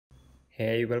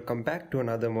Hey, welcome back to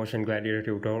another motion gladiator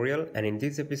tutorial, and in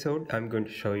this episode I'm going to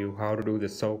show you how to do the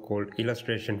so-called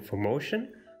illustration for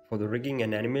motion for the rigging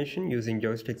and animation using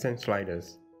joysticks and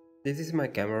sliders. This is my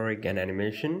camera rig and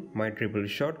animation, my Dribbble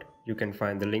Shot. You can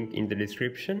find the link in the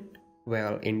description.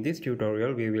 Well, in this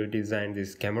tutorial we will design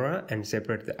this camera and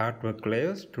separate the artwork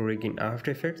layers to rig in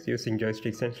After Effects using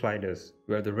joysticks and sliders.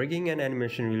 Well, the rigging and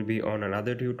animation will be on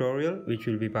another tutorial which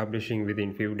will be publishing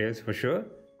within few days for sure.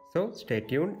 So stay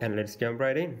tuned and let's jump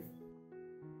right in.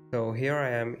 So here I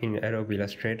am in Adobe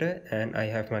Illustrator and I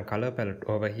have my color palette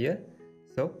over here.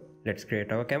 So let's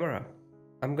create our camera.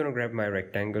 I'm gonna grab my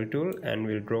rectangle tool and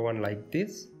we'll draw one like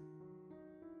this.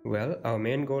 Well, our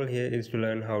main goal here is to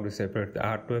learn how to separate the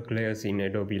artwork layers in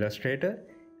Adobe Illustrator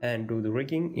and do the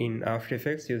rigging in After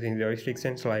Effects using joysticks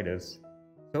and sliders.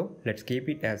 So let's keep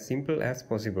it as simple as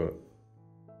possible.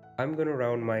 I'm gonna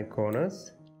round my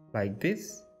corners like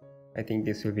this. I think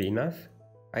this will be enough.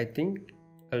 I think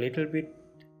a little bit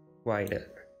wider.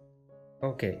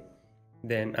 Okay,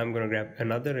 then I'm gonna grab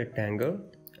another rectangle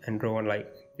and draw one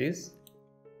like this.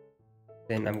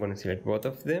 Then I'm gonna select both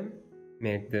of them,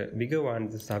 make the bigger one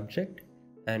the subject,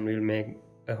 and we'll make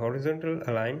a horizontal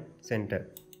align center.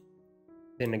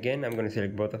 Then again I'm gonna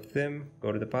select both of them,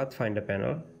 go to the Pathfinder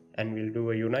panel, and we'll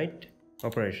do a unite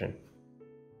operation.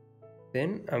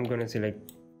 Then I'm gonna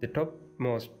select the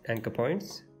topmost anchor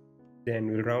points. Then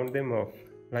we'll round them off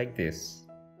like this.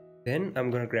 Then I'm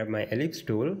gonna grab my ellipse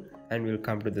tool and we'll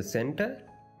come to the center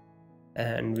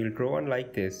and we'll draw one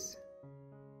like this,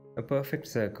 a perfect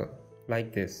circle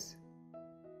like this.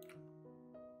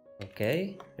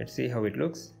 Okay, let's see how it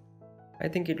looks. I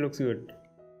think it looks good.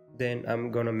 Then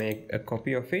I'm gonna make a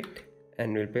copy of it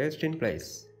and we'll paste in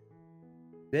place.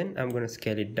 Then I'm gonna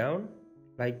scale it down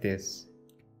like this.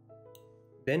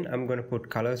 Then I'm gonna put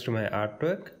colors to my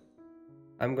artwork.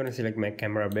 I'm going to select my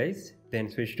camera base, then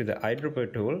switch to the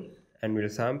eyedropper tool and we'll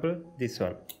sample this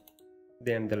one.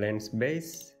 Then the lens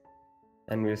base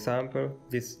and we'll sample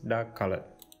this dark color.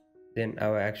 Then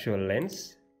our actual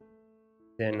lens.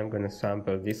 Then I'm going to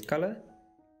sample this color.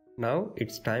 Now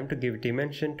it's time to give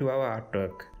dimension to our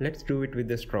artwork. Let's do it with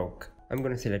the stroke. I'm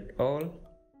going to select all,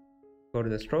 go to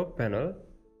the stroke panel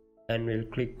and we'll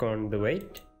click on the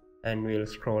weight and we'll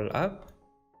scroll up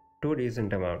to a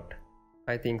decent amount.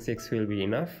 I think 6 will be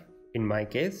enough in my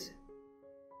case.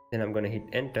 Then I'm gonna hit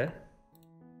enter.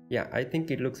 Yeah, I think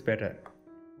it looks better.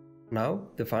 Now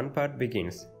the fun part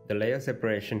begins, the layer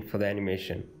separation for the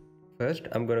animation. First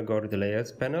I'm gonna go to the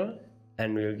layers panel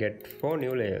and we'll get 4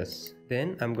 new layers.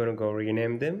 Then I'm gonna go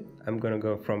rename them. I'm gonna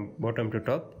go from bottom to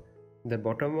top. The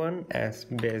bottom one as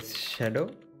base shadow.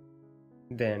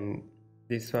 Then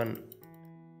this one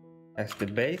as the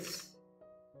base.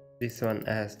 This one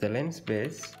as the lens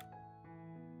base.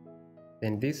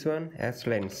 Then this one as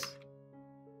lens.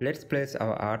 Let's place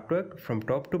our artwork from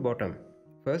top to bottom.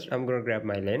 First I'm gonna grab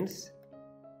my lens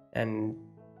and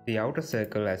the outer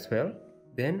circle as well.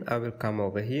 Then I will come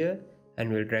over here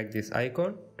and will drag this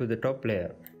icon to the top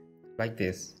layer like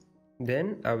this.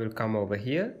 Then I will come over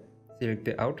here, select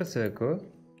the outer circle,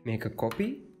 make a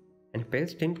copy and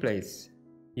paste in place.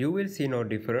 You will see no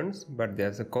difference, but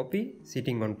there's a copy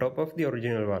sitting on top of the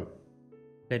original one.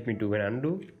 Let me do an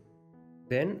undo.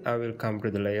 Then I will come to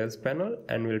the layers panel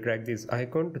and will drag this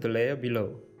icon to the layer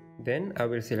below. Then I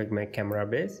will select my camera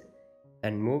base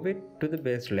and move it to the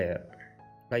base layer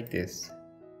like this.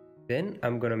 Then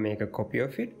I'm gonna make a copy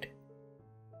of it,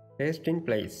 paste in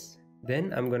place.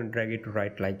 Then I'm gonna drag it to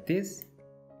right like this,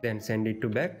 then send it to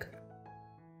back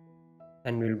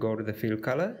and we'll go to the fill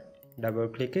color, double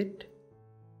click it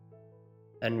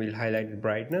and we'll highlight the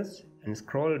brightness and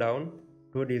scroll down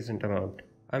to a decent amount.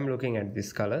 I'm looking at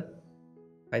this color.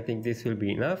 I think this will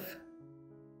be enough.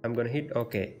 I'm gonna hit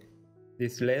OK.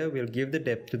 This layer will give the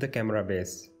depth to the camera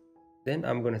base. Then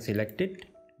I'm gonna select it,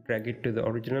 drag it to the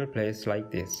original place like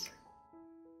this.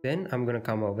 Then I'm gonna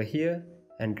come over here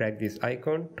and drag this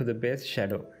icon to the base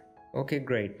shadow. Okay,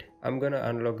 great. I'm gonna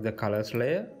unlock the colors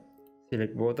layer,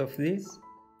 select both of these,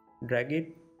 drag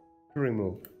it to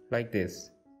remove like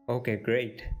this. Okay,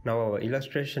 great. Now our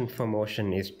illustration for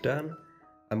motion is done.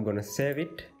 I'm gonna save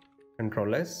it,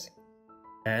 Ctrl S.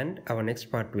 And our next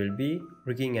part will be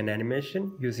rigging an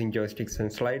animation using joysticks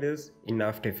and sliders in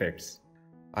After Effects.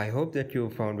 I hope that you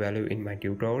found value in my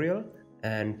tutorial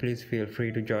and please feel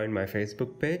free to join my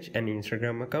Facebook page and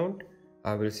Instagram account.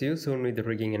 I will see you soon with the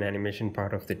rigging and animation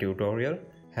part of the tutorial.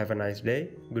 Have a nice day.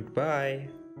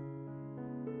 Goodbye.